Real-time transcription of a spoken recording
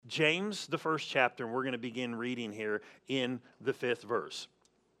James, the first chapter, and we're going to begin reading here in the 5th verse.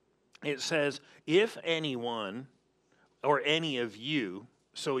 It says, if anyone or any of you,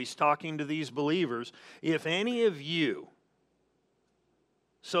 so he's talking to these believers, if any of you,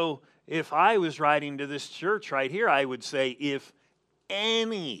 so if I was writing to this church right here, I would say, if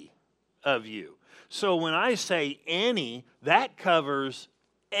any of you. So when I say any, that covers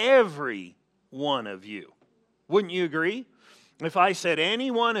every one of you. Wouldn't you agree? If I said any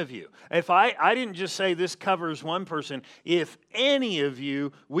one of you, if I didn't just say this covers one person, if any of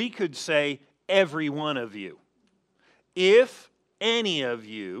you, we could say every one of you. If any of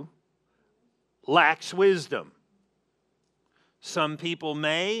you lacks wisdom. Some people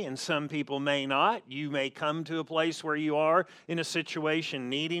may and some people may not. You may come to a place where you are in a situation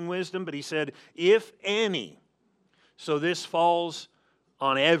needing wisdom, but he said, if any. So this falls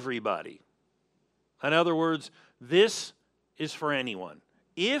on everybody. In other words, this is for anyone.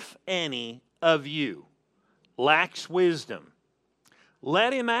 If any of you lacks wisdom,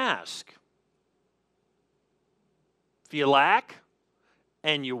 let him ask. If you lack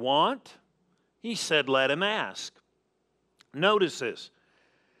and you want, he said, let him ask. Notice this.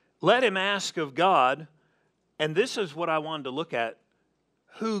 Let him ask of God, and this is what I wanted to look at,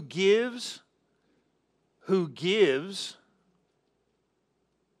 who gives,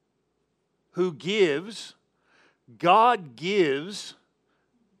 God gives.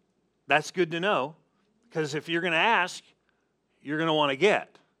 That's good to know, because if you're going to ask, you're going to want to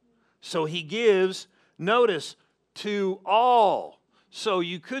get. So he gives, notice, to all. So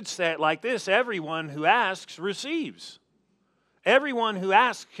you could say it like this, everyone who asks receives. Everyone who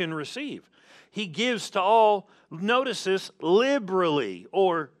asks can receive. He gives to all, notice this, liberally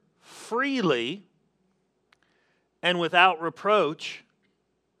or freely and without reproach,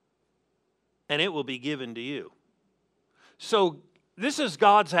 and it will be given to you. So this is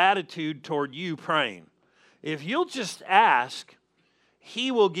God's attitude toward you praying. If you'll just ask, he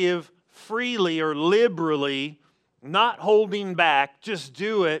will give freely or liberally, not holding back, just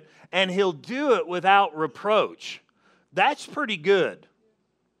do it, and he'll do it without reproach. That's pretty good.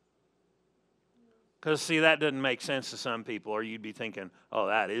 Because, see, that doesn't make sense to some people, or you'd be thinking, oh,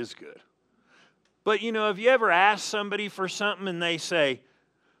 that is good. But, have you ever asked somebody for something and they say,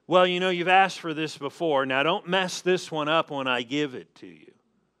 well, you've asked for this before. Now, don't mess this one up when I give it to you.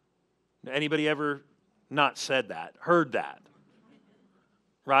 Anybody ever not said that, heard that?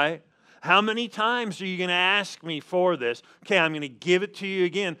 Right? How many times are you going to ask me for this? Okay, I'm going to give it to you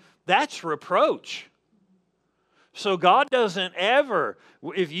again. That's reproach. So God doesn't ever,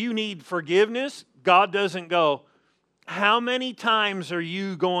 if you need forgiveness, God doesn't go, how many times are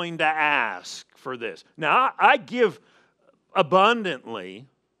you going to ask for this? Now, I give abundantly.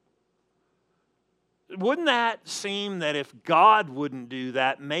 Wouldn't that seem that if God wouldn't do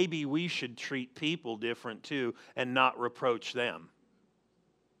that, maybe we should treat people different too and not reproach them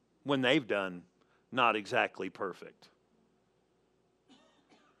when they've done not exactly perfect?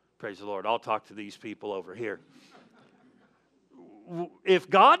 Praise the Lord. I'll talk to these people over here. If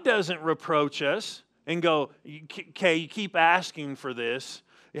God doesn't reproach us and go, okay, you keep asking for this,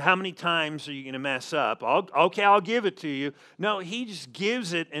 how many times are you going to mess up? I'll give it to you. No, he just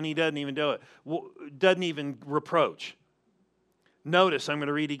gives it and he doesn't even do it. Doesn't even reproach. Notice, I'm going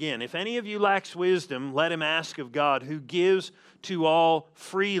to read again. If any of you lacks wisdom, let him ask of God, who gives to all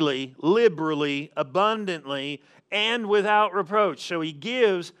freely, liberally, abundantly, and without reproach. So he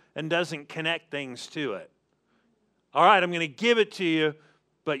gives and doesn't connect things to it. All right, I'm going to give it to you,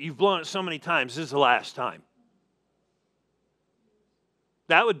 but you've blown it so many times. This is the last time.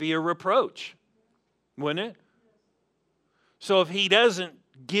 That would be a reproach, wouldn't it? So if he doesn't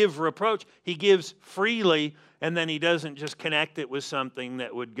give reproach, he gives freely, and then he doesn't just connect it with something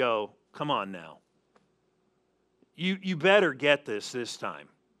that would go, come on now. You better get this time.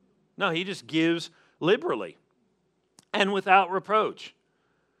 No, he just gives liberally and without reproach.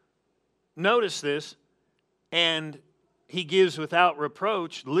 Notice this. And he gives without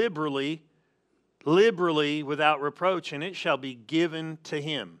reproach, liberally, without reproach, and it shall be given to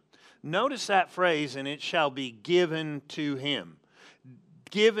him. Notice that phrase, and it shall be given to him.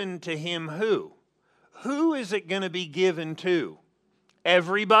 Given to him who? Who is it going to be given to?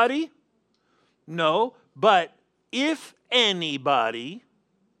 Everybody? No, but if anybody,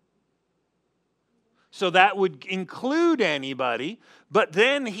 so that would include anybody, but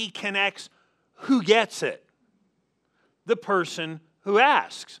then he connects who gets it. The person who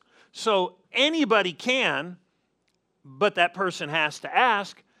asks. So anybody can, but that person has to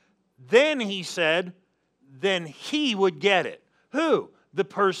ask. Then he said, then he would get it. Who? The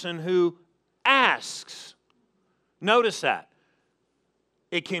person who asks. Notice that.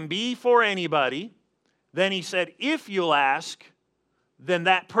 It can be for anybody. Then he said, if you'll ask, then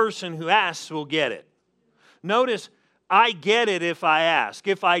that person who asks will get it. Notice, I get it if I ask.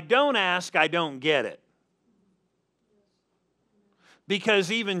 If I don't ask, I don't get it.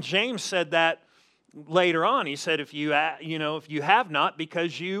 Because even James said that later on. He said, if you have not,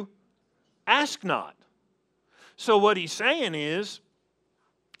 because you ask not. So what he's saying is,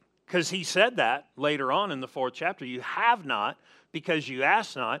 because he said that later on in the 4th chapter, you have not because you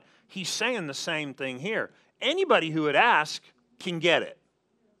ask not. He's saying the same thing here. Anybody who would ask can get it.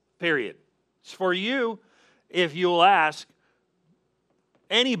 Period. It's for you if you'll ask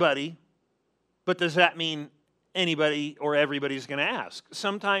anybody, but does that mean anybody or everybody's going to ask?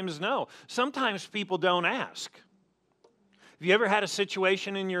 Sometimes no. Sometimes people don't ask. Have you ever had a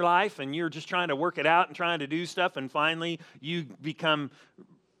situation in your life and you're just trying to work it out and trying to do stuff and finally you become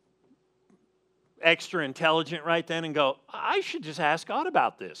extra intelligent right then and go, I should just ask God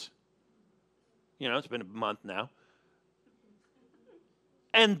about this. It's been a month now.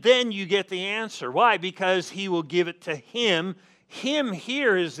 And then you get the answer. Why? Because he will give it to him. Him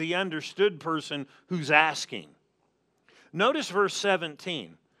here is the understood person who's asking. Notice verse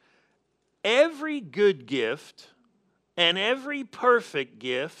 17. Every good gift and every perfect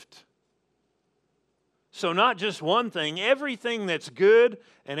gift, so not just one thing, everything that's good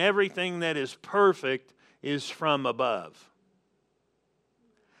and everything that is perfect is from above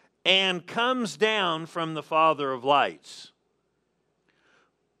and comes down from the Father of lights,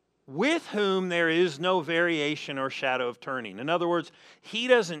 with whom there is no variation or shadow of turning. In other words, he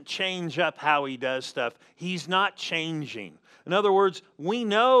doesn't change up how he does stuff. He's not changing. In other words, we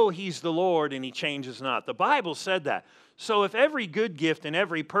know he's the Lord and he changes not. The Bible said that. So if every good gift and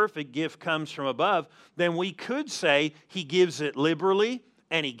every perfect gift comes from above, then we could say he gives it liberally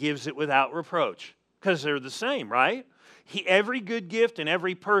and he gives it without reproach, because they're the same, right? Every good gift and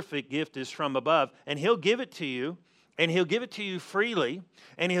every perfect gift is from above, and he'll give it to you, and he'll give it to you freely,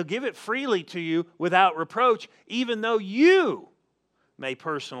 and he'll give it freely to you without reproach, even though you may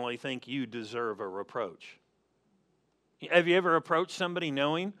personally think you deserve a reproach. Have you ever approached somebody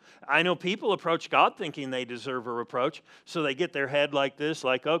knowing? I know people approach God thinking they deserve a reproach, so they get their head like this,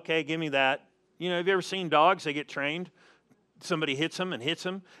 like, okay, give me that. Have you ever seen dogs? They get trained. Somebody hits them,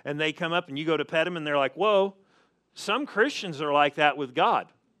 and they come up, and you go to pet them, and they're like, whoa. Some Christians are like that with God.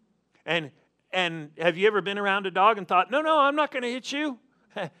 And have you ever been around a dog and thought, no, I'm not going to hit you.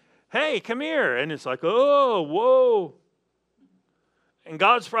 Hey, come here. And it's like, oh, whoa. And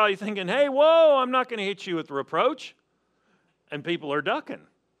God's probably thinking, hey, whoa, I'm not going to hit you with reproach. And people are ducking.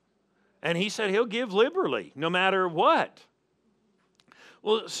 And he said he'll give liberally, no matter what.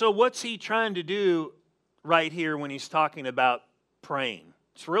 Well, so what's he trying to do right here when he's talking about praying?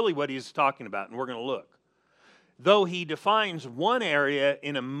 It's really what he's talking about, and we're going to look. Though he defines one area,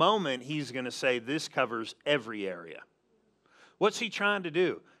 in a moment he's going to say this covers every area. What's he trying to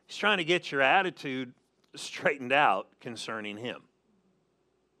do? He's trying to get your attitude straightened out concerning him.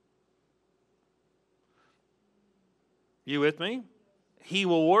 You with me? He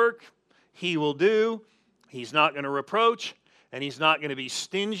will work, he will do, he's not going to reproach, and he's not going to be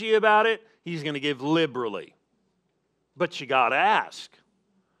stingy about it. He's going to give liberally. But you got to ask.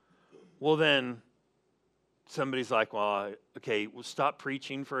 Well, then somebody's like, well, okay, we'll stop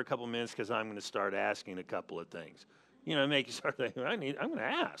preaching for a couple minutes because I'm going to start asking a couple of things. Make you start thinking, I'm going to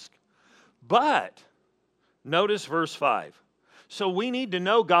ask. But notice verse 5. So we need to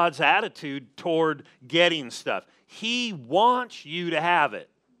know God's attitude toward getting stuff. He wants you to have it.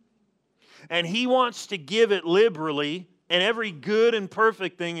 And he wants to give it liberally, and every good and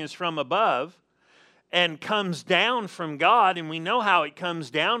perfect thing is from above and comes down from God, and we know how it comes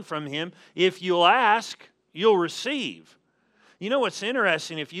down from him. If you'll ask, you'll receive. You know what's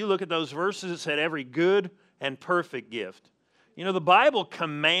interesting? If you look at those verses, it said every good and perfect gift. The Bible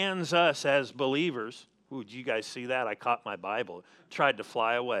commands us as believers. Ooh, did you guys see that? I caught my Bible. It tried to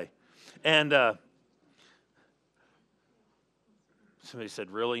fly away. And somebody said,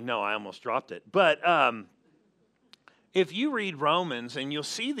 really? No, I almost dropped it. But if you read Romans, and you'll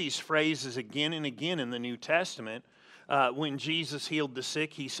see these phrases again and again in the New Testament, when Jesus healed the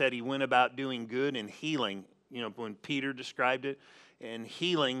sick, he said he went about doing good and healing. When Peter described it, and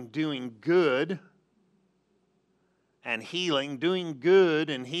healing, doing good, and healing, doing good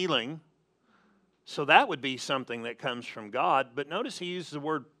and healing. So that would be something that comes from God. But notice he used the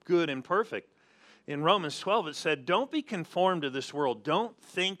word good and perfect. In Romans 12, it said, don't be conformed to this world. Don't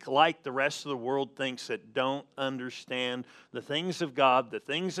think like the rest of the world thinks, that don't understand the things of God, the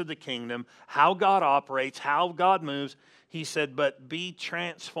things of the kingdom, how God operates, how God moves. He said, but be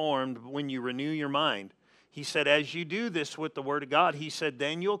transformed when you renew your mind. He said, as you do this with the Word of God, he said,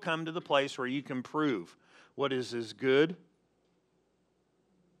 then you'll come to the place where you can prove what is his good.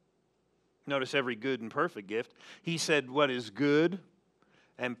 Notice every good and perfect gift. He said what is good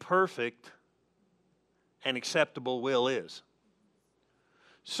and perfect and acceptable will is.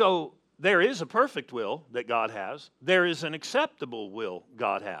 So there is a perfect will that God has. There is an acceptable will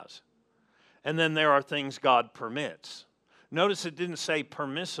God has. And then there are things God permits. Notice it didn't say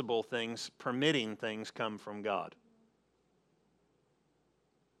permissible things, permitting things come from God.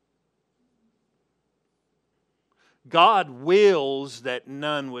 God wills that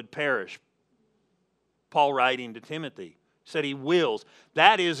none would perish. Paul writing to Timothy said he wills.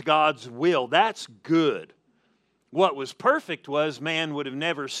 That is God's will. That's good. What was perfect was man would have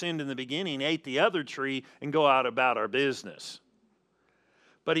never sinned in the beginning, ate the other tree, and go out about our business.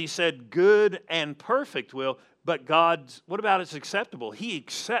 But he said good and perfect will, but God's, what about it's acceptable? He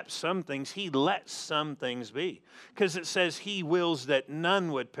accepts some things. He lets some things be. Because it says he wills that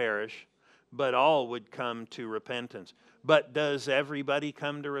none would perish, but all would come to repentance. But does everybody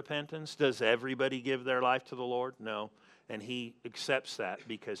come to repentance? Does everybody give their life to the Lord? No. And he accepts that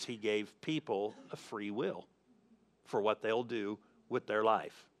because he gave people a free will for what they'll do with their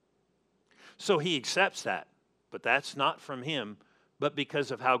life. So he accepts that. But that's not from him. But because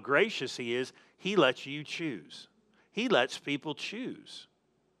of how gracious he is, he lets you choose. He lets people choose.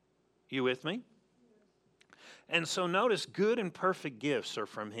 You with me? And so notice good and perfect gifts are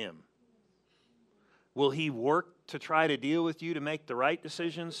from him. Will he work to try to deal with you to make the right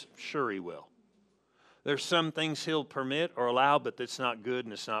decisions? Sure he will. There's some things he'll permit or allow, but that's not good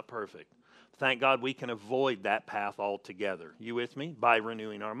and it's not perfect. Thank God we can avoid that path altogether. You with me? By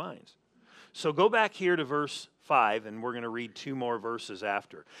renewing our minds. So go back here to verse 5, and we're going to read 2 more verses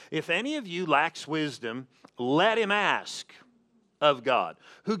after. If any of you lacks wisdom, let him ask of God,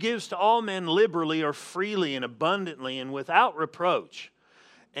 who gives to all men liberally or freely and abundantly and without reproach.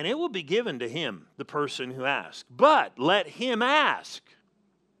 And it will be given to him, the person who asks. But let him ask.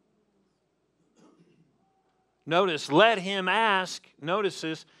 Notice, let him ask, notice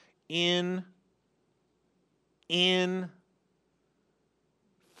this, in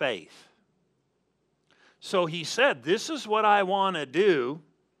faith. So he said, this is what I want to do,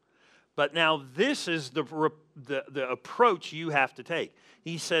 but now this is the approach you have to take.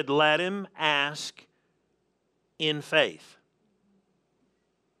 He said, let him ask in faith.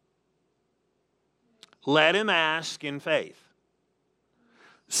 Let him ask in faith.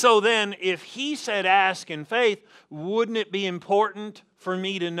 So then, if he said ask in faith, wouldn't it be important for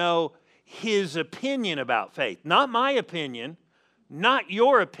me to know his opinion about faith? Not my opinion, not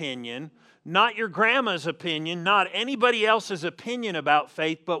your opinion, not your grandma's opinion, not anybody else's opinion about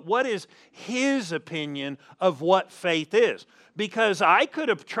faith, but what is his opinion of what faith is? Because I could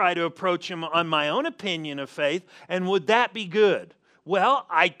have tried to approach him on my own opinion of faith, and would that be good? Well,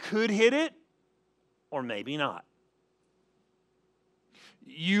 I could hit it, or maybe not.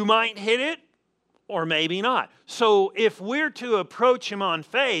 You might hit it, or maybe not. So if we're to approach him on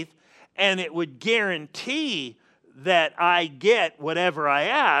faith, and it would guarantee that I get whatever I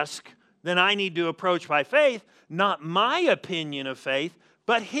ask, then I need to approach by faith, not my opinion of faith,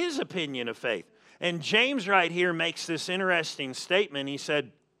 but his opinion of faith. And James right here makes this interesting statement. He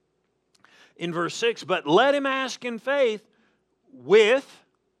said in verse 6, but let him ask in faith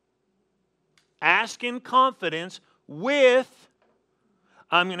ask in confidence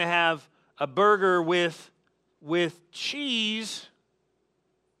I'm going to have a burger with cheese.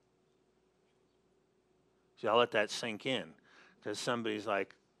 See, I'll let that sink in. Because somebody's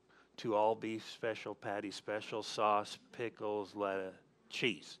like, 2 all beef special, patty special, sauce, pickles, lettuce,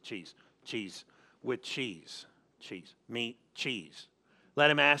 cheese, with cheese, meat, cheese. Let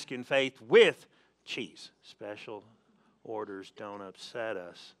him ask in faith with cheese. Special orders don't upset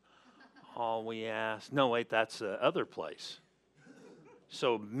us. All we ask, no wait, that's the other place.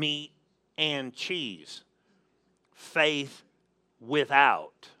 So meat and cheese. Faith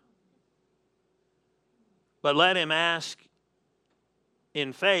without. But let him ask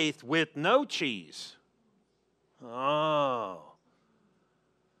in faith with no cheese. Oh.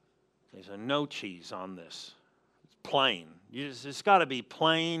 There's a no cheese on this. It's plain. It's got to be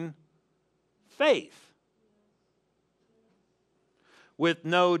plain faith. With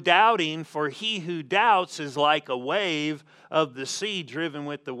no doubting, for he who doubts is like a wave of the sea driven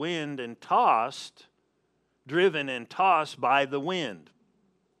with the wind and driven and tossed by the wind.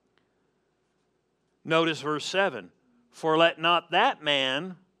 Notice verse 7. For let not that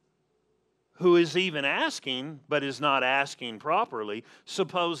man who is even asking, but is not asking properly,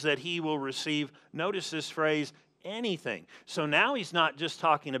 suppose that he will receive, notice this phrase, anything. So now he's not just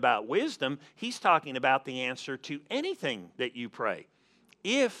talking about wisdom, he's talking about the answer to anything that you pray.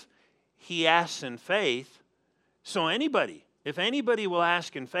 If he asks in faith, so if anybody will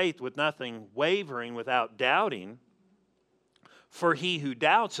ask in faith with nothing wavering, without doubting, for he who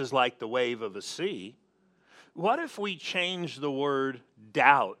doubts is like the wave of a sea. What if we change the word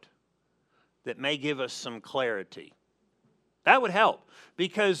doubt that may give us some clarity? That would help.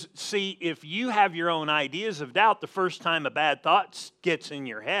 Because, see, if you have your own ideas of doubt, the first time a bad thought gets in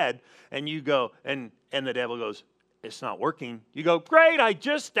your head and you go, and the devil goes, it's not working. You go, great, I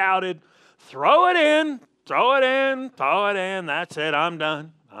just doubted. Throw it in, throw it in, throw it in. That's it, I'm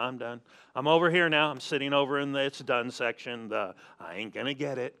done. I'm done. I'm over here now. I'm sitting over in the it's done section. I ain't going to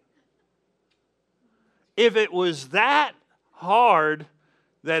get it. If it was that hard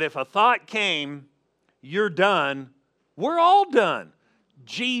that if a thought came, you're done, we're all done.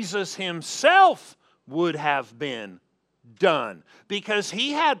 Jesus himself would have been done because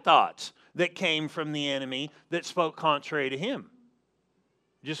he had thoughts that came from the enemy that spoke contrary to him.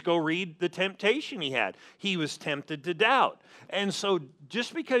 Just go read the temptation he had. He was tempted to doubt. And so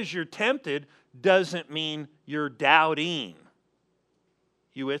just because you're tempted doesn't mean you're doubting.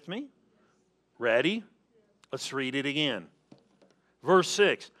 You with me? Ready? Let's read it again. Verse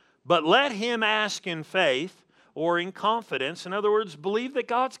 6. But let him ask in faith or in confidence. In other words, believe that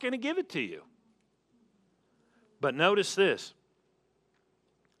God's going to give it to you. But notice this.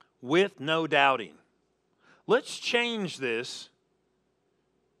 With no doubting. Let's change this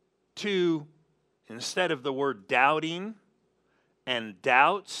to, instead of the word doubting and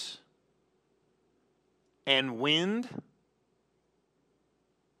doubts and wind,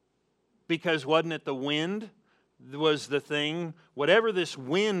 because wasn't it the wind was the thing, whatever this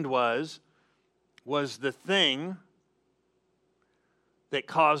wind was the thing that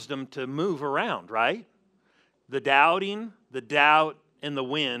caused them to move around, right? The doubting, the doubt, and the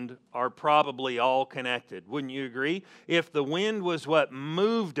wind are probably all connected. Wouldn't you agree? If the wind was what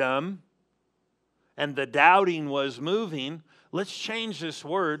moved them and the doubting was moving, let's change this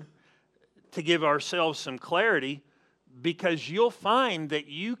word to give ourselves some clarity, because you'll find that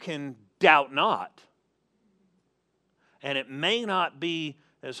you can doubt not. And it may not be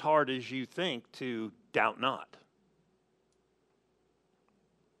as hard as you think to doubt not.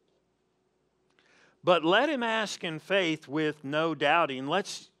 But let him ask in faith with no doubting.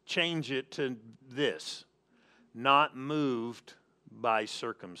 Let's change it to this. Not moved by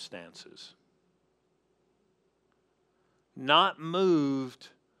circumstances. Not moved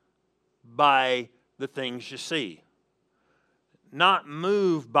by the things you see. Not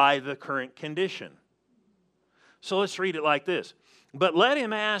moved by the current condition. So let's read it like this. But let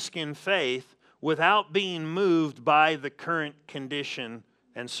him ask in faith without being moved by the current condition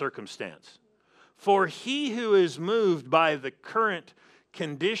and circumstance. For he who is moved by the current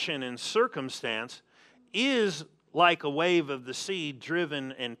condition and circumstance is like a wave of the sea,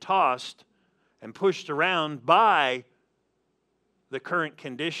 driven and tossed and pushed around by the current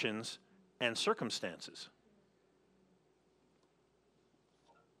conditions and circumstances.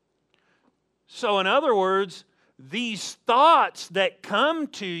 So in other words, these thoughts that come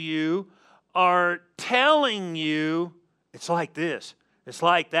to you are telling you, it's like this, it's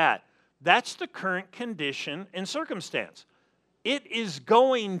like that. That's the current condition and circumstance. It is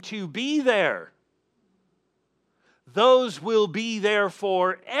going to be there. Those will be there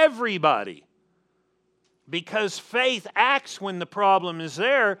for everybody. Because faith acts when the problem is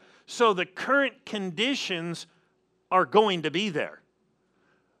there, so the current conditions are going to be there.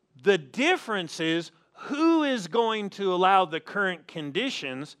 The difference is, who is going to allow the current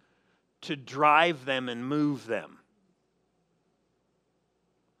conditions to drive them and move them?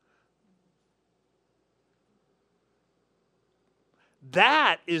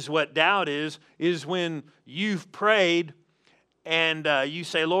 That is what doubt is when you've prayed and you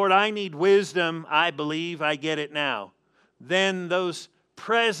say, Lord, I need wisdom. I believe I get it now. Then those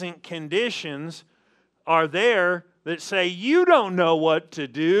present conditions are there that say, you don't know what to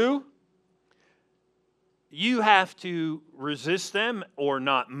do. You have to resist them or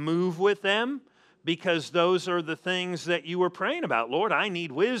not move with them, because those are the things that you were praying about. Lord, I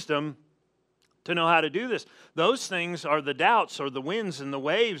need wisdom to know how to do this. Those things are the doubts or the winds and the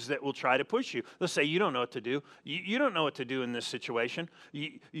waves that will try to push you. They'll say, you don't know what to do. You don't know what to do in this situation.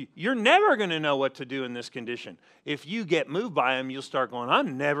 You're never going to know what to do in this condition. If you get moved by them, you'll start going,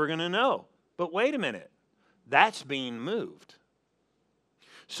 I'm never going to know. But wait a minute. That's being moved.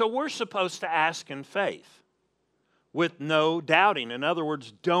 So we're supposed to ask in faith with no doubting. In other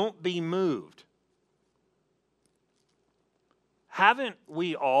words, don't be moved. haven't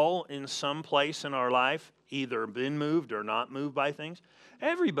we all in some place in our life either been moved or not moved by things?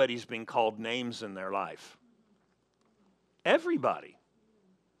 Everybody's been called names in their life. Everybody.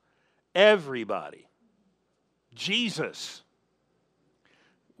 Everybody. Jesus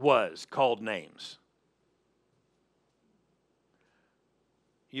was called names.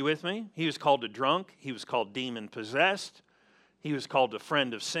 You with me? He was called a drunk. He was called demon-possessed. He was called a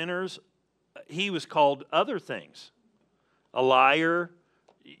friend of sinners. He was called other things. A liar.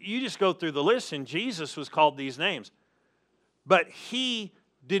 You just go through the list, and Jesus was called these names. But he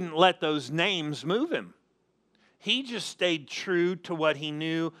didn't let those names move him. He just stayed true to what he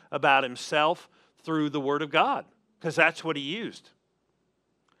knew about himself through the Word of God, because that's what he used.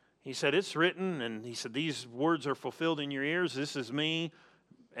 He said, it's written, and he said, these words are fulfilled in your ears. This is me.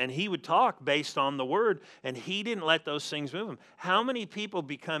 And he would talk based on the Word, and he didn't let those things move him. How many people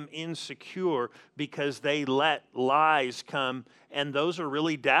become insecure because they let lies come, and those are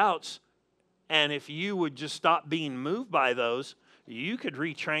really doubts? And if you would just stop being moved by those, you could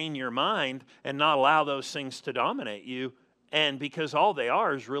retrain your mind and not allow those things to dominate you. And because all they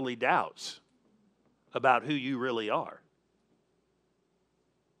are is really doubts about who you really are.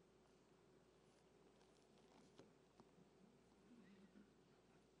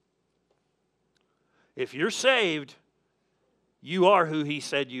 If you're saved, you are who he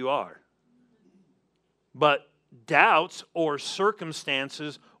said you are. But doubts or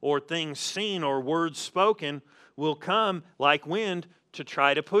circumstances or things seen or words spoken will come like wind to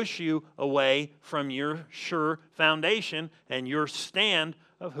try to push you away from your sure foundation and your stand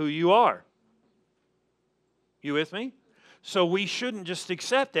of who you are. You with me? So we shouldn't just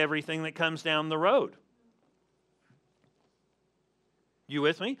accept everything that comes down the road. You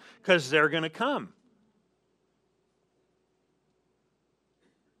with me? Because they're going to come.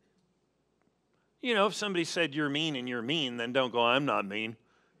 You know, if somebody said you're mean and you're mean, then don't go, I'm not mean.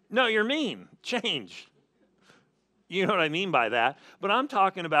 No, you're mean. Change. You know what I mean by that? But I'm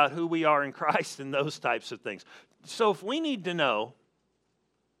talking about who we are in Christ and those types of things. So if we need to know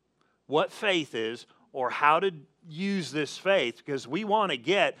what faith is or how to use this faith, because we want to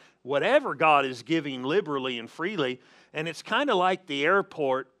get whatever God is giving liberally and freely, and it's kind of like the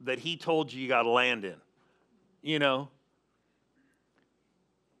airport that he told you got to land in. You know,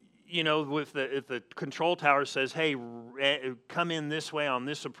 if the control tower says, hey, come in this way on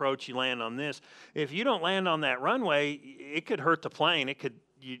this approach, you land on this. If you don't land on that runway, it could hurt the plane.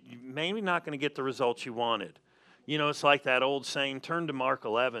 You maybe not going to get the results you wanted. You know, it's like that old saying, turn to Mark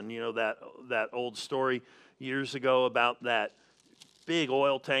 11, you know, that old story years ago about that big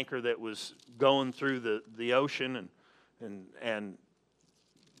oil tanker that was going through the ocean and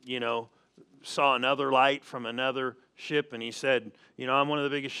you know, saw another light from another ship, and he said, you know, I'm one of the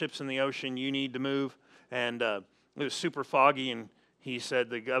biggest ships in the ocean, you need to move. And it was super foggy, and he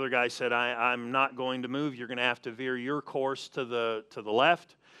said, the other guy said, I'm not going to move, you're going to have to veer your course to the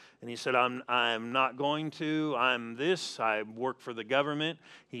left. And he said, I'm not going to, I'm this, I work for the government.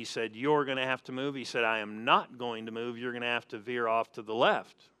 He said, you're going to have to move. He said, I am not going to move, you're going to have to veer off to the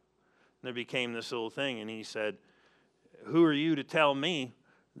left. And there became this little thing, and he said, who are you to tell me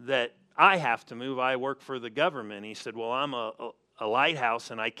that I have to move? I work for the government. He said, well, I'm a lighthouse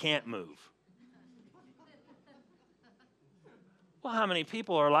and I can't move. Well, how many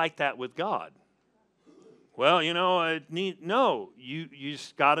people are like that with God? Well, you know, you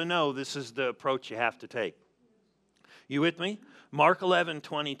just got to know this is the approach you have to take. You with me? Mark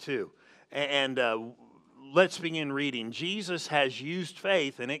 11:22. And let's begin reading. Jesus has used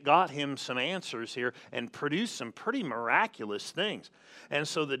faith, and it got him some answers here and produced some pretty miraculous things. And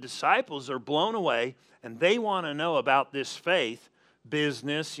so the disciples are blown away, and they want to know about this faith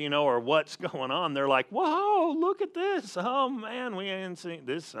business, you know, or what's going on. They're like, whoa, look at this. Oh, man, we ain't seen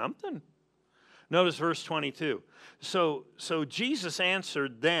this something. Notice verse 22. So Jesus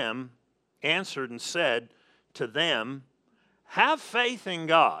answered and said to them, have faith in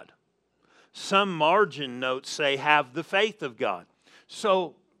God. Some margin notes say, have the faith of God.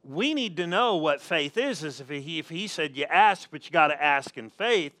 So we need to know what faith is if he said you ask, but you got to ask in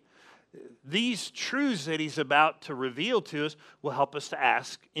faith. These truths that he's about to reveal to us will help us to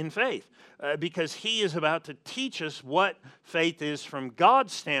ask in faith. Because he is about to teach us what faith is from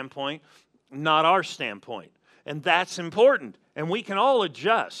God's standpoint, not our standpoint. And that's important. And we can all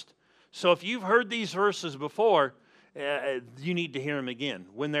adjust. So if you've heard these verses before, you need to hear them again.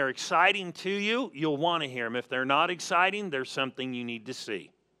 When they're exciting to you, you'll want to hear them. If they're not exciting, there's something you need to see.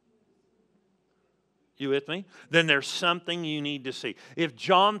 You with me? Then there's something you need to see. If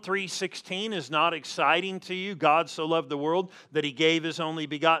John 3:16 is not exciting to you, God so loved the world that he gave his only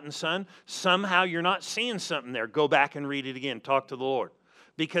begotten son, somehow you're not seeing something there. Go back and read it again. Talk to the Lord.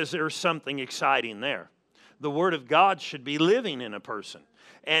 Because there's something exciting there. The Word of God should be living in a person.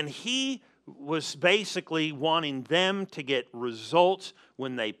 And he was basically wanting them to get results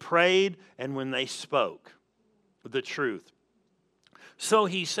when they prayed and when they spoke the truth. So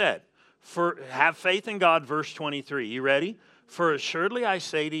he said, have faith in God, verse 23. You ready? For assuredly I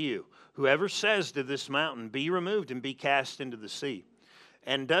say to you, whoever says to this mountain, be removed and be cast into the sea,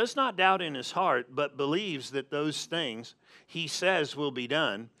 and does not doubt in his heart, but believes that those things he says will be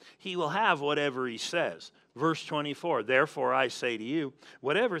done, he will have whatever he says. Verse 24, therefore I say to you,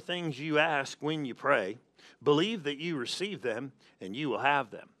 whatever things you ask when you pray, believe that you receive them, and you will have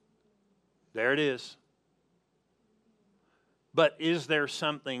them. There it is. But is there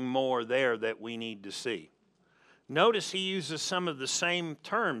something more there that we need to see? Notice he uses some of the same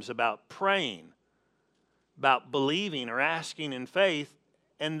terms about praying, about believing or asking in faith,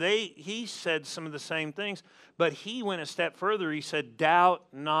 and he said some of the same things, but he went a step further. He said, doubt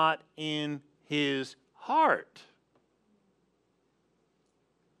not in his heart.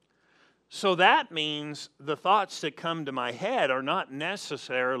 So that means the thoughts that come to my head are not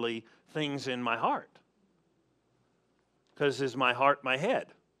necessarily things in my heart. Because is my heart my head?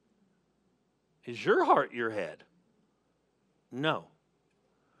 Is your heart your head? No.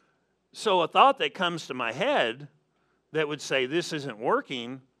 So a thought that comes to my head that would say this isn't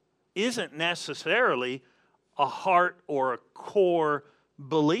working isn't necessarily a heart or a core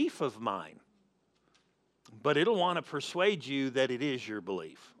belief of mine. But it'll want to persuade you that it is your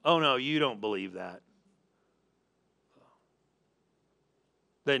belief. Oh no, you don't believe that.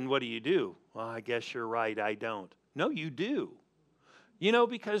 Then what do? Well, I guess you're right, I don't. No, you do. You know,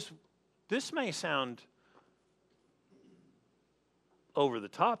 because this may sound over the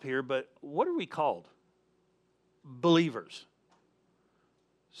top here, but what are we called? Believers.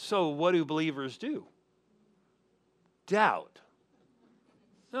 So what do believers do? Doubt.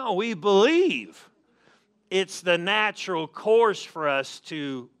 No, we believe. It's the natural course for us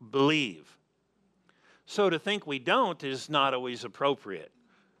to believe. So to think we don't is not always appropriate.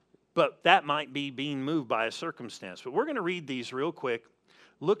 But that might be being moved by a circumstance. But we're going to read these real quick,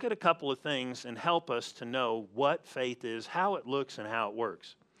 look at a couple of things, and help us to know what faith is, how it looks, and how it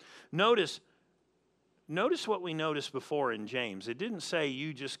works. Notice what we noticed before in James. It didn't say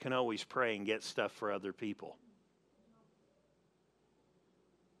you just can always pray and get stuff for other people.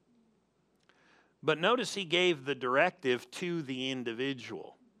 But notice he gave the directive to the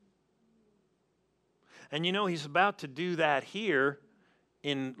individual. And you know, he's about to do that here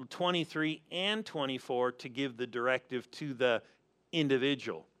in 23 and 24 to give the directive to the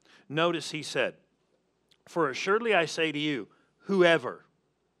individual. Notice he said, for assuredly I say to you, whoever.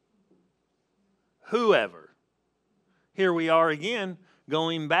 Here we are again,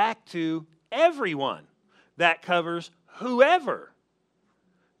 going back to everyone. That covers whoever.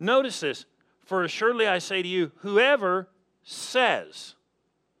 Notice this, for assuredly I say to you, whoever says.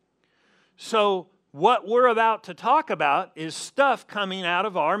 So what we're about to talk about is stuff coming out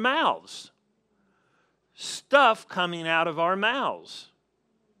of our mouths. Stuff coming out of our mouths.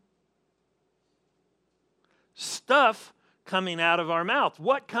 Stuff coming out of our mouth.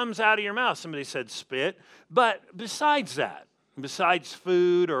 What comes out of your mouth? Somebody said spit. But besides that, besides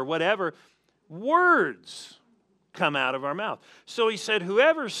food or whatever, words come out of our mouth. So he said,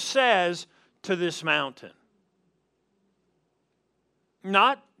 whoever says to this mountain,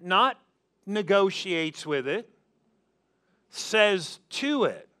 not negotiates with it, says to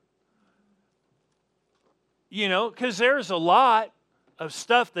it. You know, because there's a lot of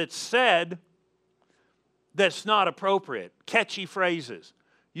stuff that's said that's not appropriate. Catchy phrases.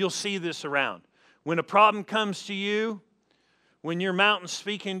 You'll see this around. When a problem comes to you, when your mountain's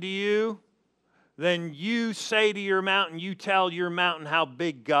speaking to you, then you say to your mountain, you tell your mountain how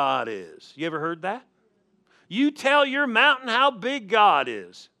big God is. You ever heard that? You tell your mountain how big God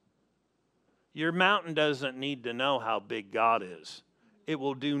is. Your mountain doesn't need to know how big God is. It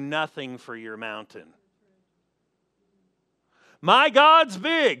will do nothing for your mountain. My God's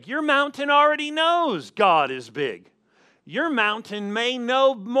big. Your mountain already knows God is big. Your mountain may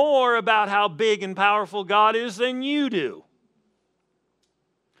know more about how big and powerful God is than you do.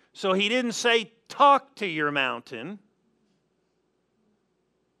 So he didn't say talk to your mountain.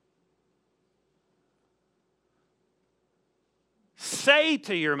 Say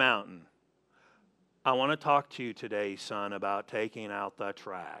to your mountain, I want to talk to you today, son, about taking out the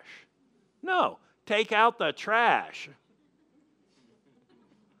trash. No, take out the trash.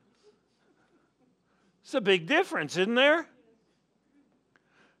 It's a big difference, isn't there?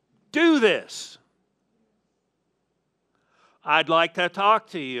 Do this. I'd like to talk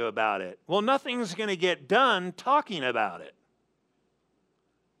to you about it. Well, nothing's going to get done talking about it.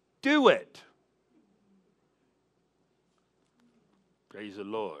 Do it. Praise the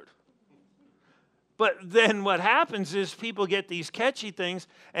Lord. But then what happens is people get these catchy things,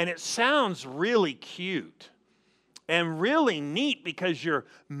 and it sounds really cute and really neat because you're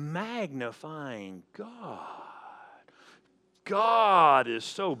magnifying God. God is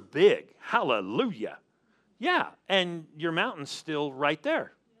so big. Hallelujah. Yeah, and your mountain's still right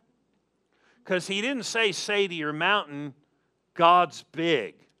there. Because he didn't say to your mountain, God's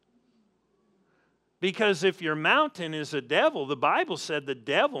big. Because if your mountain is a devil, the Bible said the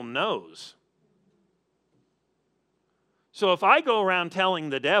devil knows. So if I go around telling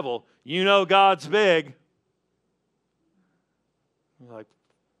the devil, you know God's big, you're like,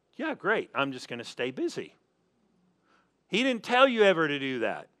 yeah, great, I'm just going to stay busy. He didn't tell you ever to do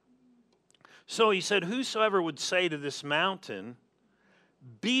that. So he said, whosoever would say to this mountain,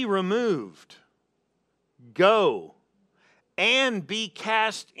 be removed, go, and be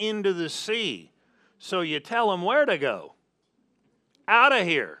cast into the sea. So you tell him where to go. Out of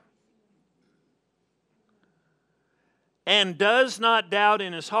here. And does not doubt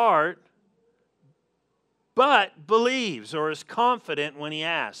in his heart, but believes or is confident when he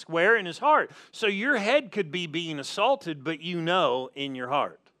asks. Where? In his heart. So your head could be being assaulted, but you know in your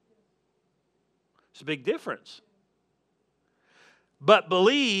heart. It's a big difference. But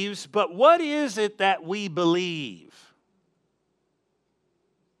believes, but what is it that we believe?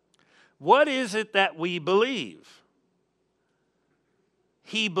 What is it that we believe?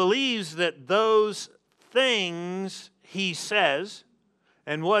 He believes that those things he says,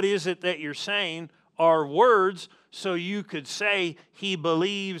 and what is it that you're saying are words, so you could say he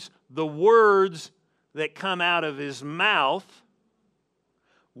believes the words that come out of his mouth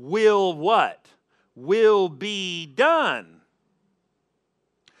will what? Will be done.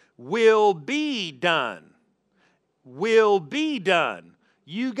 Will be done. Will be done.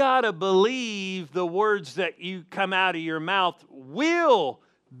 You got to believe the words that you come out of your mouth will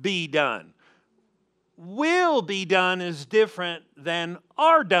be done. Will be done is different than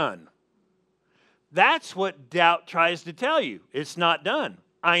are done. That's what doubt tries to tell you. It's not done.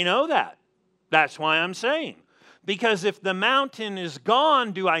 I know that. That's why I'm saying. Because if the mountain is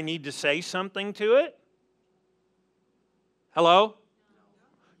gone, do I need to say something to it? Hello?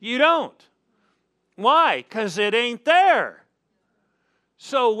 You don't. Why? Because it ain't there.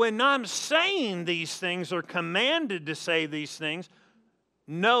 So when I'm saying these things or commanded to say these things,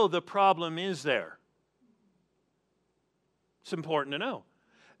 no, the problem is there. It's important to know.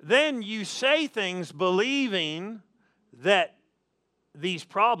 Then you say things believing that these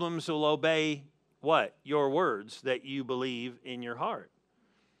problems will obey what? Your words that you believe in your heart.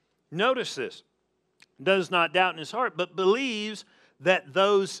 Notice this. Does not doubt in his heart, but believes that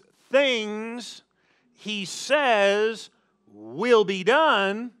those things he says will be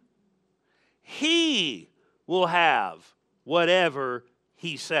done. He will have whatever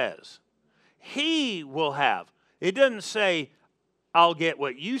he says. He will have. It doesn't say, I'll get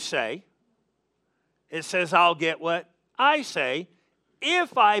what you say. It says, I'll get what I say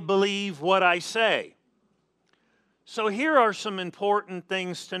if I believe what I say. So here are some important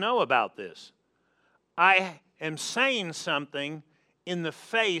things to know about this. I am saying something in the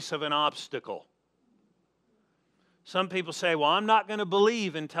face of an obstacle. Some people say, well, I'm not going to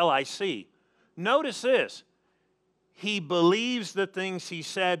believe until I see. Notice this. He believes the things he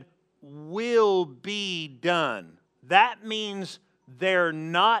said will be done. That means they're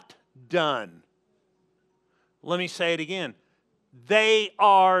not done. Let me say it again. They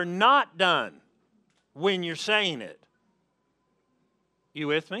are not done when you're saying it. You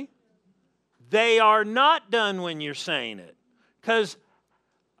with me? They are not done when you're saying it. Because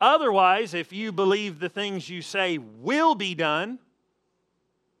otherwise, if you believe the things you say will be done,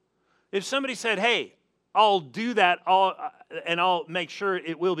 if somebody said, hey, I'll do that and I'll make sure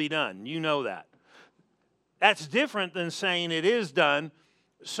it will be done, you know that. That's different than saying it is done.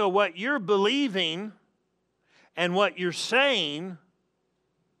 So what you're believing and what you're saying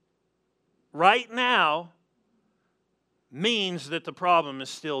right now means that the problem is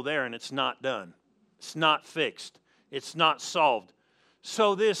still there and it's not done. It's not fixed. It's not solved.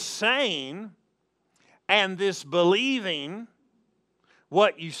 So this saying and this believing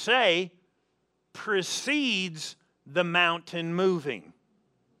what you say precedes the mountain moving.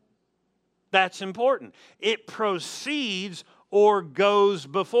 That's important. It proceeds or goes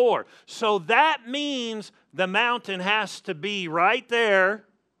before. So that means the mountain has to be right there,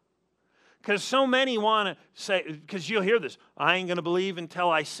 Because so many want to say, because you'll hear this, I ain't going to believe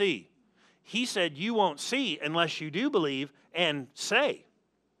until I see. He said you won't see unless you do believe and say.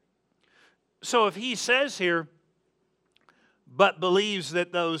 So if he says here, but believes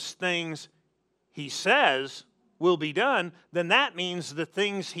that those things he says will be done, then that means the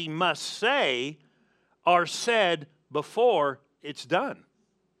things he must say are said before it's done.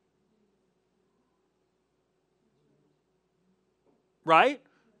 Right?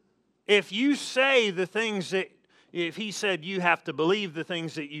 If you say the things that, if he said you have to believe the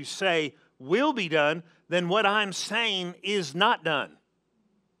things that you say will be done, then what I'm saying is not done.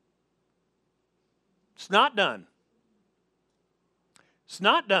 It's not done. It's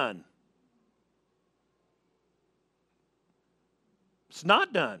not done. It's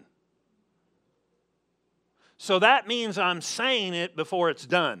not done. So that means I'm saying it before it's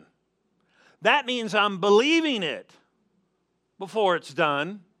done. That means I'm believing it before it's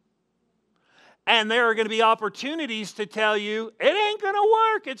done. And there are going to be opportunities to tell you, it ain't going to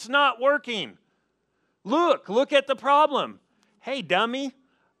work. It's not working. Look at the problem. Hey, dummy,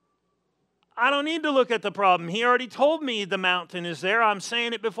 I don't need to look at the problem. He already told me the mountain is there. I'm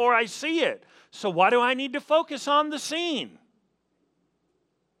saying it before I see it. So why do I need to focus on the scene?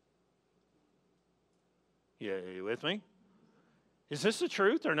 You with me? Is this the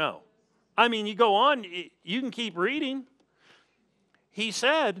truth or no? I mean, you go on, you can keep reading. He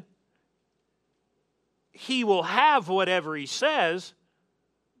said, he will have whatever he says.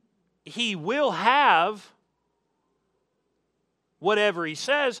 He will have whatever he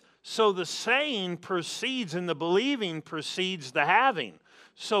says. So the saying precedes and the believing precedes the having.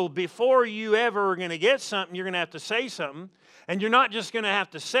 So before you ever are going to get something, you're going to have to say something. And you're not just going to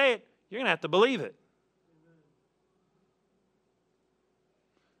have to say it, you're going to have to believe it.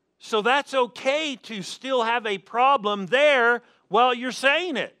 So that's okay to still have a problem there while you're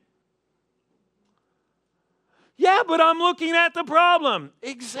saying it. Yeah, but I'm looking at the problem.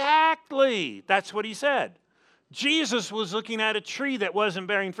 Exactly. That's what he said. Jesus was looking at a tree that wasn't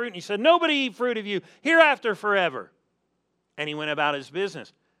bearing fruit, and he said, nobody eat fruit of you hereafter forever. And he went about his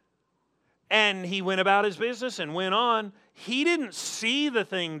business. And he went about his business and went on. He didn't see the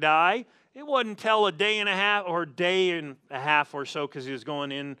thing die. It wasn't until a day and a half or so, because he was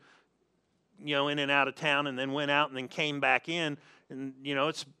going in, in and out of town, and then went out and then came back in. And,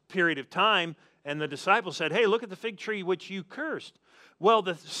 it's a period of time. And the disciples said, hey, look at the fig tree which you cursed. Well,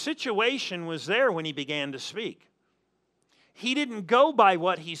 the situation was there when he began to speak. He didn't go by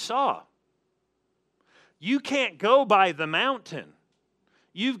what he saw. You can't go by the mountain.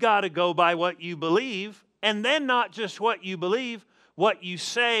 You've got to go by what you believe, and then not just what you believe, what you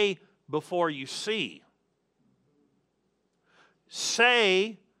say before you see.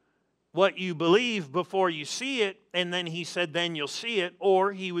 Say what you believe before you see it, and then he said, then you'll see it,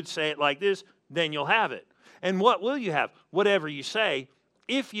 or he would say it like this, then you'll have it. And what will you have? Whatever you say,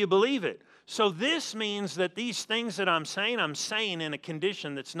 if you believe it. So this means that these things that I'm saying in a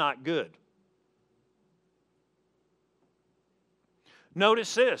condition that's not good.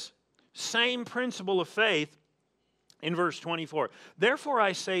 Notice this. Same principle of faith in verse 24. Therefore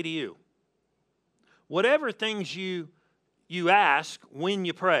I say to you, whatever things you ask when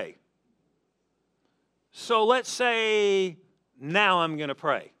you pray. So let's say now I'm going to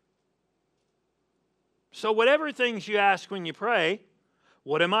pray. So whatever things you ask when you pray,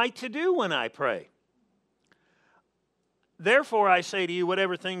 what am I to do when I pray? Therefore, I say to you,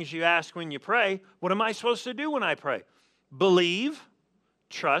 whatever things you ask when you pray, what am I supposed to do when I pray? Believe,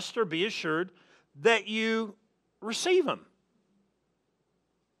 trust, or be assured that you receive them.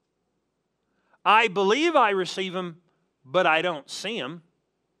 I believe I receive them, but I don't see them.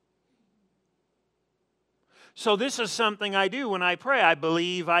 So this is something I do when I pray. I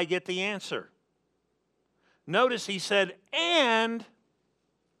believe I get the answer. Notice he said, and.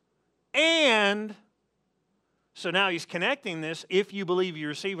 So now he's connecting this. If you believe you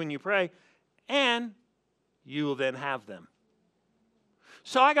receive when you pray, and you will then have them.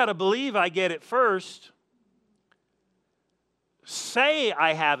 So I got to believe I get it first. Say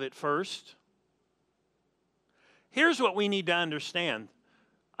I have it first. Here's what we need to understand.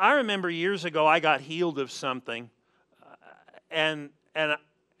 I remember years ago I got healed of something, and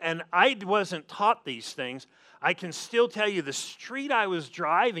I wasn't taught these things. I can still tell you the street I was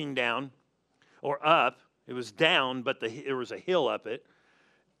driving down, or up. It was down, but there was a hill up it.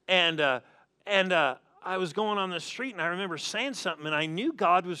 And I was going on the street, and I remember saying something, and I knew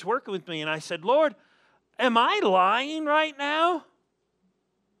God was working with me. And I said, Lord, am I lying right now?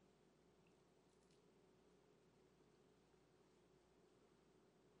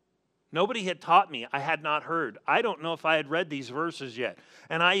 Nobody had taught me. I had not heard. I don't know if I had read these verses yet.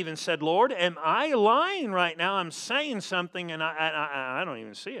 And I even said, Lord, am I lying right now? I'm saying something and I don't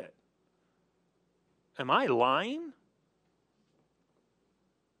even see it. Am I lying?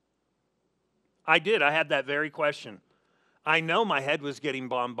 I did. I had that very question. I know my head was getting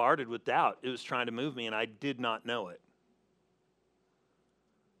bombarded with doubt. It was trying to move me, and I did not know it.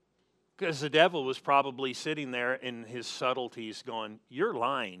 Because the devil was probably sitting there in his subtleties going, you're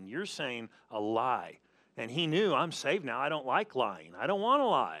lying. You're saying a lie. And he knew, I'm saved now. I don't like lying. I don't want to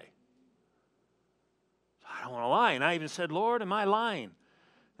lie. I don't want to lie. And I even said, Lord, am I lying?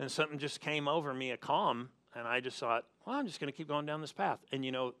 And something just came over me, a calm, and I just thought, well, I'm just going to keep going down this path. And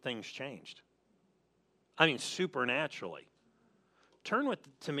things changed. I mean, supernaturally. Turn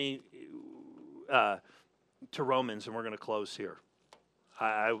to me to Romans, and we're going to close here.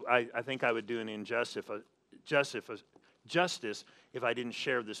 I think I would do an injustice if I didn't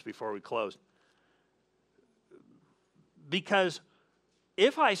share this before we closed. Because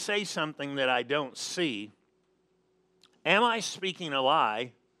if I say something that I don't see, am I speaking a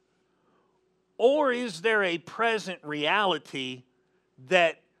lie? Or is there a present reality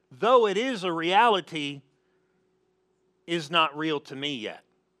that, though it is a reality, is not real to me yet?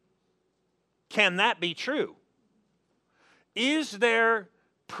 Can that be true? Is there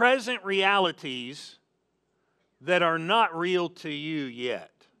present realities that are not real to you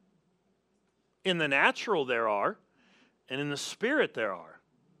yet? In the natural there are, and in the spirit there are.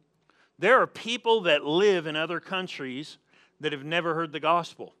 There are people that live in other countries that have never heard the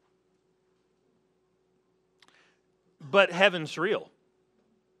gospel. But heaven's real.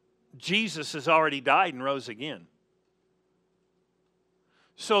 Jesus has already died and rose again.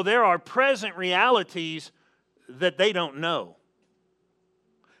 So there are present realities that they don't know.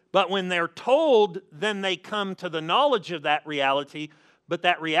 But when they're told, then they come to the knowledge of that reality, but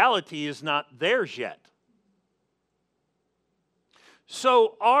that reality is not theirs yet.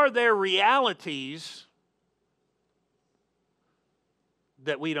 So are there realities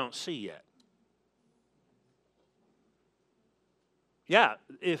that we don't see yet? Yeah,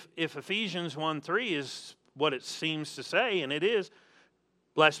 if Ephesians 1:3 is what it seems to say, and it is,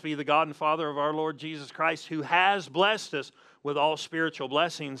 blessed be the God and Father of our Lord Jesus Christ, who has blessed us with all spiritual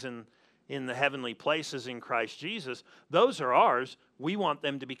blessings in the heavenly places in Christ Jesus. Those are ours. We want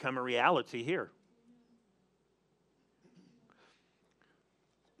them to become a reality here.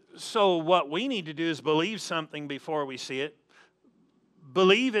 So what we need to do is believe something before we see it.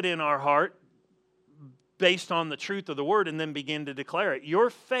 Believe it in our heart based on the truth of the word, and then begin to declare it.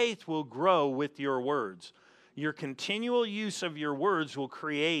 Your faith will grow with your words. Your continual use of your words will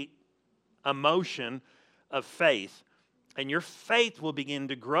create a motion of faith. And your faith will begin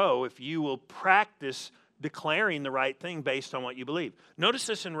to grow if you will practice declaring the right thing based on what you believe. Notice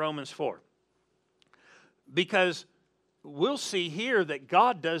this in Romans 4. Because we'll see here that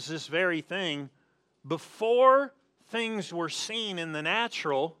God does this very thing before things were seen in the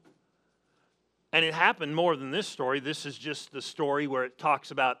natural. And it happened more than this story. This is just the story where it talks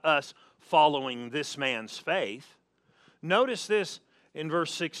about us following this man's faith. Notice this in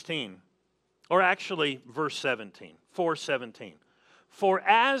verse 16, or actually verse 17, 4:17. For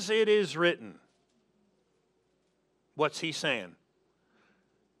as it is written, what's he saying?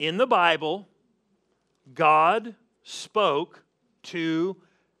 In the Bible, God spoke to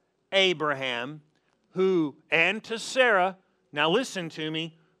Abraham, and to Sarah, now listen to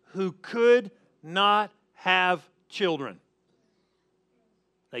me, who could not have children.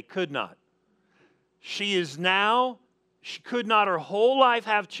 They could not. She could not her whole life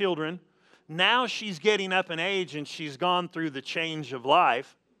have children. Now she's getting up in age and she's gone through the change of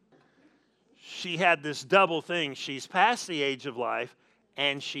life. She had this double thing. She's past the age of life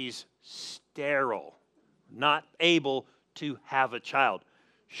and she's sterile, not able to have a child.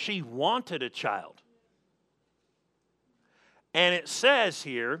 She wanted a child. And it says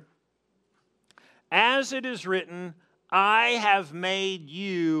here, as it is written, I have made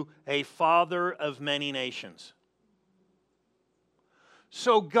you a father of many nations.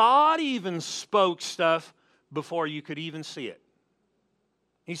 So God even spoke stuff before you could even see it.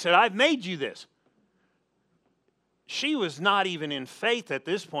 He said, I've made you this. She was not even in faith at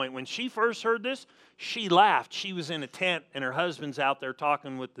this point. When she first heard this, she laughed. She was in a tent and her husband's out there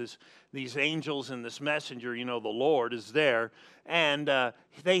talking with these angels and this messenger. The Lord is there. And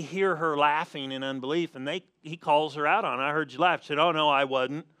they hear her laughing in unbelief and he calls her out on it. I heard you laugh. She said, oh no, I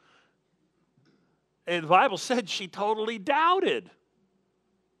wasn't. And the Bible said she totally doubted.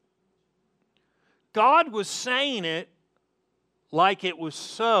 God was saying it like it was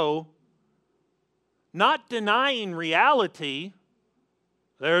so, not denying reality.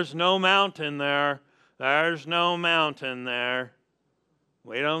 There's no mountain there. There's no mountain there.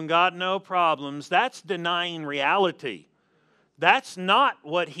 We don't got no problems. That's denying reality. That's not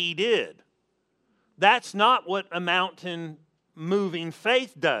what he did. That's not what a mountain moving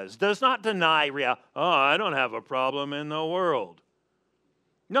faith does. Does not deny reality. Oh, I don't have a problem in the world.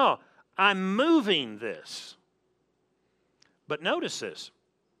 No, I'm moving this. But notice this.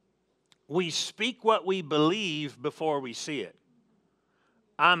 We speak what we believe before we see it.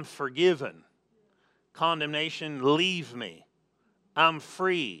 I'm forgiven. Condemnation, leave me. I'm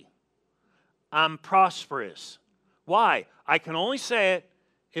free. I'm prosperous. Why? I can only say it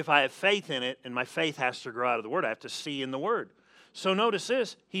if I have faith in it, and my faith has to grow out of the Word. I have to see in the Word. So notice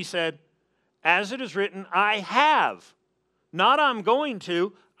this. He said, as it is written, I have. Not I'm going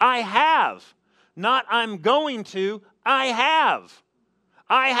to, I have. Not I'm going to, I have.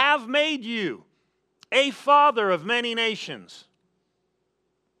 I have made you a father of many nations.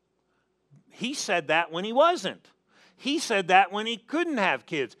 He said that when he wasn't. He said that when he couldn't have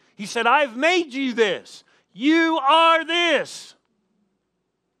kids. He said, I've made you this. You are this.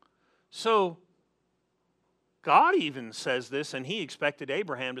 So, God even says this, and he expected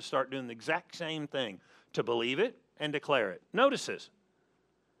Abraham to start doing the exact same thing, to believe it and declare it. Notice this.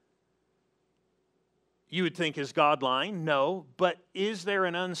 You would think, is God lying? No, but is there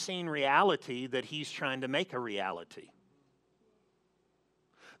an unseen reality that he's trying to make a reality?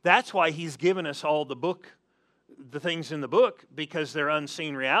 That's why he's given us all the things in the book, because they're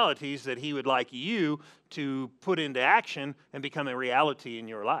unseen realities that he would like you to put into action and become a reality in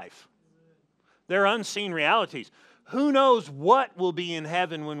your life. They're unseen realities. Who knows what will be in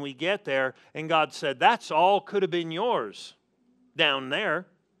heaven when we get there? And God said, that's all could have been yours down there.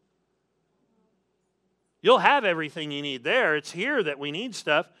 You'll have everything you need there. It's here that we need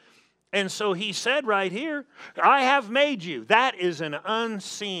stuff. And so he said right here, I have made you. That is an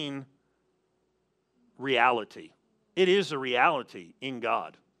unseen reality. It is a reality in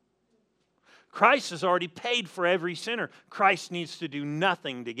God. Christ has already paid for every sinner. Christ needs to do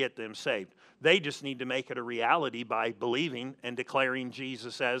nothing to get them saved. They just need to make it a reality by believing and declaring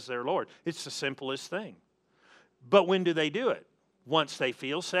Jesus as their Lord. It's the simplest thing. But when do they do it? Once they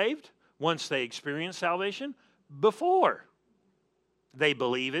feel saved? Once they experience salvation? Before. They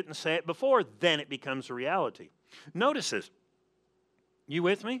believe it and say it before, then it becomes a reality. Notice this. You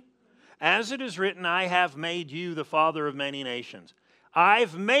with me? As it is written, I have made you the father of many nations.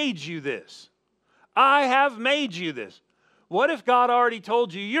 I've made you this. I have made you this. What if God already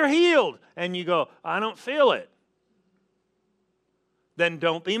told you, you're healed, and you go, I don't feel it? Then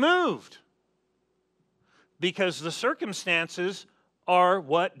don't be moved. Because the circumstances are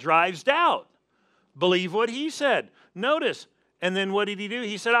what drives doubt. Believe what he said. Notice, and then what did he do?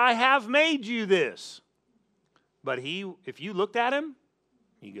 He said, I have made you this. But if you looked at him,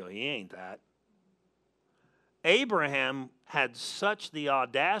 you go, he ain't that. Abraham had such the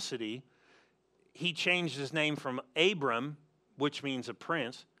audacity, he changed his name from Abram, which means a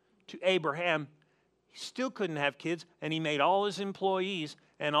prince, to Abraham. He still couldn't have kids, and he made all his employees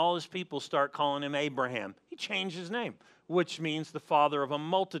and all his people start calling him Abraham. He changed his name, which means the father of a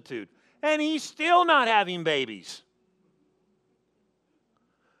multitude. And he's still not having babies.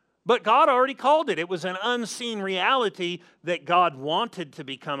 But God already called it. It was an unseen reality that God wanted to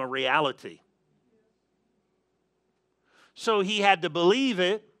become a reality. So he had to believe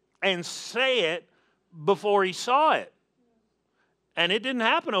it and say it before he saw it. And it didn't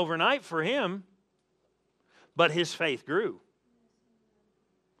happen overnight for him, but his faith grew.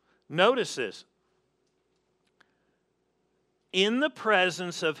 Notice this. In the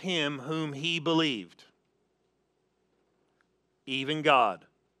presence of him whom he believed, even God.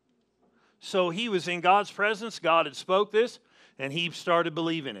 So he was in God's presence. God had spoke this, and he started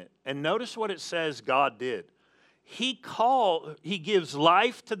believing it. And notice what it says God did. He gives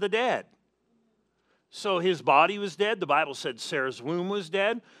life to the dead. So his body was dead. The Bible said Sarah's womb was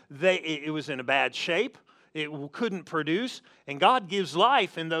dead. It was in a bad shape. It couldn't produce. And God gives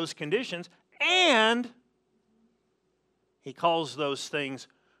life in those conditions. And he calls those things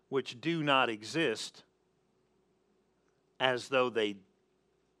which do not exist as though they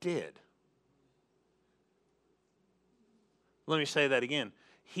did. Let me say that again.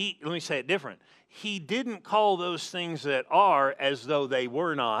 Let me say it different. He didn't call those things that are as though they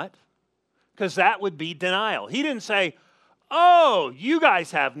were not, because that would be denial. He didn't say, oh, you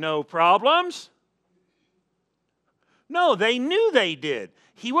guys have no problems. No, they knew they did.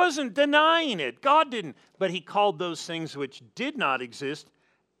 He wasn't denying it. God didn't. But he called those things which did not exist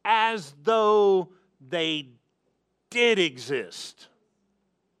as though they did exist.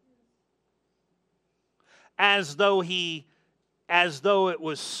 As though he as though it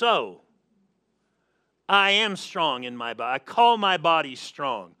was so. I am strong in my body. I call my body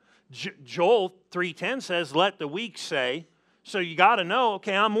strong. Joel 3:10 says, let the weak say. So you got to know,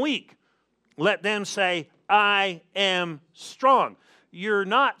 okay, I'm weak. Let them say, I am strong. You're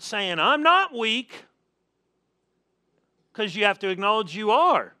not saying, I'm not weak, because you have to acknowledge you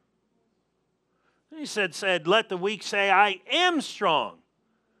are. He said, let the weak say, I am strong.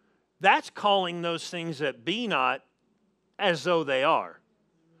 That's calling those things that be not as though they are.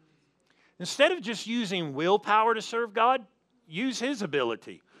 Instead of just using willpower to serve God, use His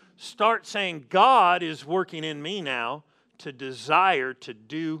ability. Start saying, God is working in me now to desire to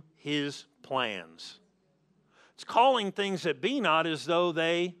do His plans. It's calling things that be not as though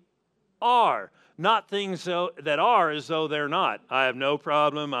they are. Not things that are as though they're not. I have no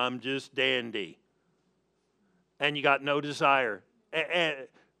problem, I'm just dandy. And you got no desire.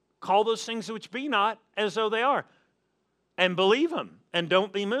 Call those things which be not as though they are. And believe them. And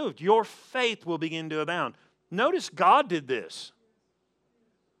don't be moved. Your faith will begin to abound. Notice God did this.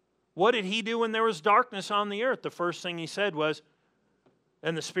 What did He do when there was darkness on the earth? The first thing He said was,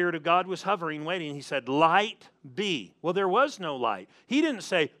 and the Spirit of God was hovering, waiting. He said, light be. Well, there was no light. He didn't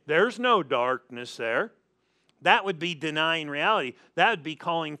say, there's no darkness there. That would be denying reality. That would be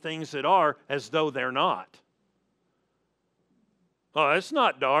calling things that are as though they're not. Oh, it's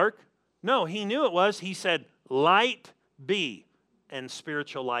not dark. No, He knew it was. He said, light be. And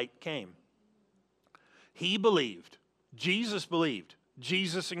spiritual light came. He believed. Jesus believed.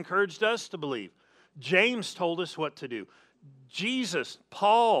 Jesus encouraged us to believe. James told us what to do. Jesus,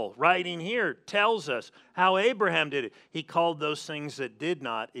 Paul, writing here, tells us how Abraham did it. He called those things that did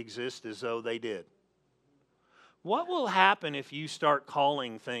not exist as though they did. What will happen if you start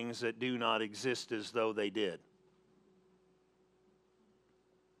calling things that do not exist as though they did?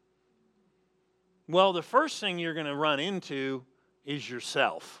 Well, the first thing you're going to run into is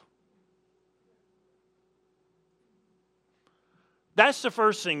yourself. That's the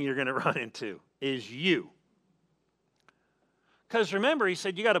first thing you're going to run into, is you. Because remember, He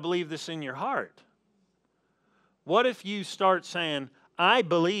said you got to believe this in your heart. What if you start saying, I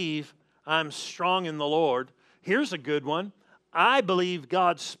believe I'm strong in the Lord. Here's a good one. I believe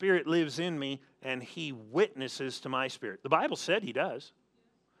God's Spirit lives in me and He witnesses to my spirit. The Bible said He does.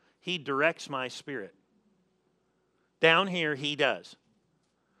 He directs my spirit. Down here, He does.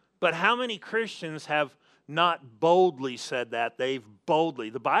 But how many Christians have not boldly said that? They've boldly.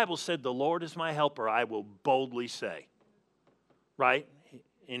 The Bible said, the Lord is my helper, I will boldly say. Right?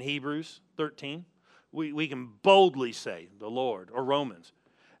 In Hebrews 13. We can boldly say the Lord, or Romans.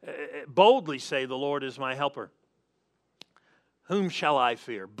 Boldly say the Lord is my helper. Whom shall I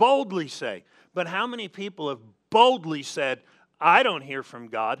fear? Boldly say. But how many people have boldly said, I don't hear from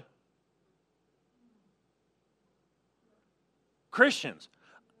God? Christians.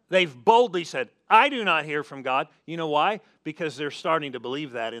 They've boldly said, I do not hear from God. You know why? Because they're starting to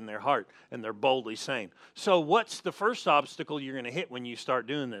believe that in their heart, and they're boldly saying. So what's the first obstacle you're going to hit when you start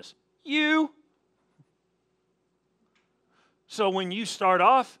doing this? You. So when you start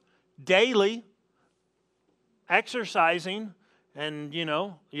off daily exercising, and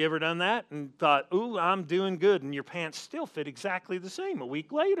you ever done that and thought, ooh, I'm doing good, and your pants still fit exactly the same a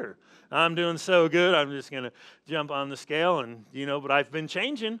week later. I'm doing so good, I'm just going to jump on the scale, and but I've been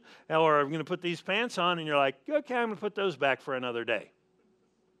changing, or I'm going to put these pants on, and you're like, okay, I'm going to put those back for another day.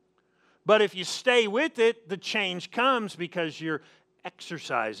 But if you stay with it, the change comes because you're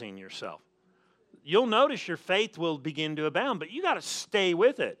exercising yourself. You'll notice your faith will begin to abound, but you got to stay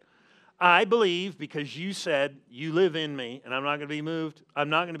with it. I believe because you said you live in me, and I'm not going to be moved. I'm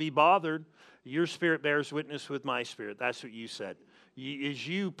not going to be bothered. Your spirit bears witness with my spirit. That's what you said. As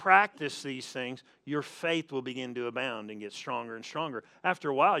you practice these things, your faith will begin to abound and get stronger and stronger. After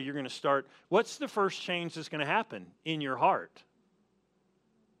a while, you're going to start. What's the first change that's going to happen in your heart?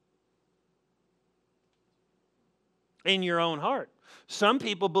 In your own heart. Some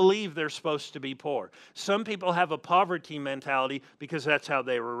people believe they're supposed to be poor. Some people have a poverty mentality because that's how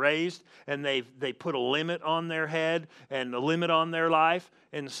they were raised, and they put a limit on their head and a limit on their life.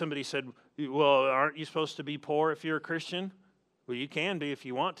 And somebody said, well, aren't you supposed to be poor if you're a Christian? Well, you can be if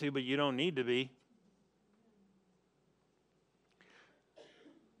you want to, but you don't need to be.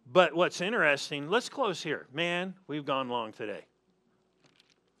 But what's interesting, let's close here. Man, we've gone long today.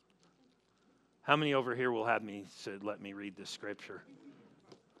 How many over here will have me said, let me read this scripture?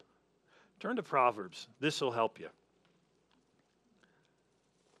 Turn to Proverbs. This will help you.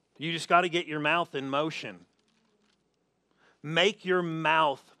 You just got to get your mouth in motion. Make your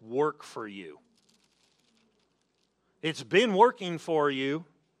mouth work for you. It's been working for you.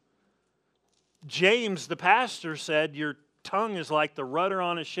 James, the pastor, said your tongue is like the rudder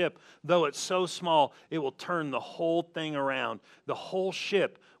on a ship. Though it's so small, it will turn the whole thing around. The whole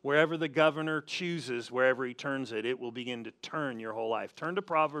ship, wherever the governor chooses, wherever he turns it, it will begin to turn your whole life. Turn to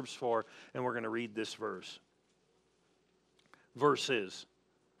Proverbs 4, and we're going to read this verse. Verses.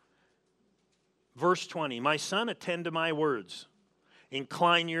 Verse 20, my son, attend to my words.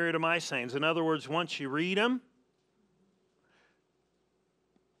 Incline your ear to my sayings. In other words, once you read them,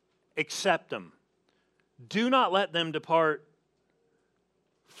 accept them. Do not let them depart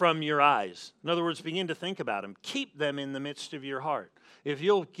from your eyes. In other words, begin to think about them. Keep them in the midst of your heart. If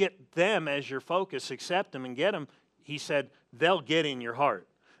you'll get them as your focus, accept them and get them, he said, they'll get in your heart.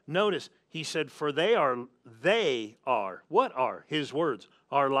 Notice, he said, for they are, what are? His words,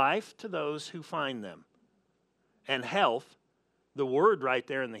 are life to those who find them. And health, the word right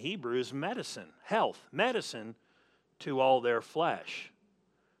there in the Hebrew is medicine. Health, medicine to all their flesh.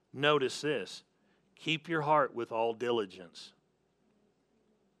 Notice this, keep your heart with all diligence.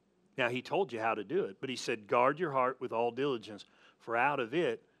 Now, he told you how to do it, but he said, guard your heart with all diligence, for out of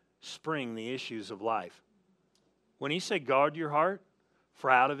it spring the issues of life. When he said guard your heart, for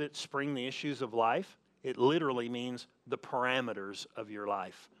out of it spring the issues of life, it literally means the parameters of your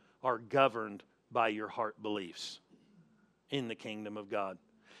life are governed by your heart beliefs in the kingdom of God.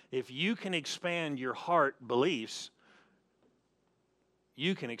 If you can expand your heart beliefs,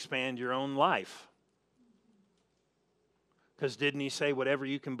 you can expand your own life. Because didn't he say whatever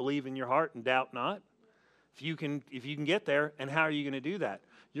you can believe in your heart and doubt not? If you can get there, and how are you going to do that?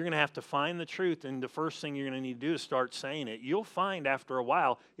 You're going to have to find the truth, and the first thing you're going to need to do is start saying it. You'll find after a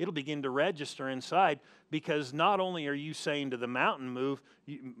while, it'll begin to register inside, because not only are you saying to the mountain,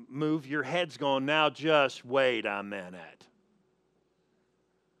 move, your head's going, now just wait a minute.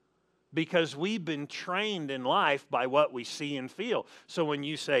 Because we've been trained in life by what we see and feel. So when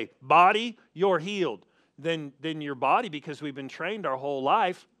you say, body, you're healed, then your body, because we've been trained our whole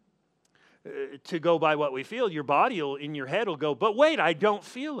life to go by what we feel, your body in your head will go, but wait, I don't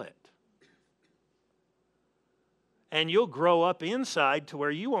feel it. And you'll grow up inside to where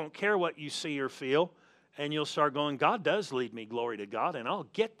you won't care what you see or feel, and you'll start going, God does lead me, glory to God, and I'll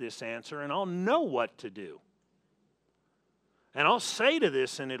get this answer, and I'll know what to do. And I'll say to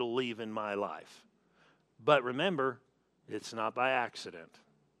this, and it'll leave in my life. But remember, it's not by accident.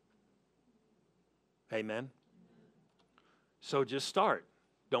 Amen? So just start.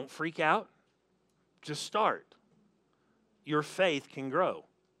 Don't freak out. Just start. Your faith can grow.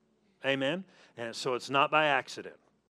 Amen? And so it's not by accident.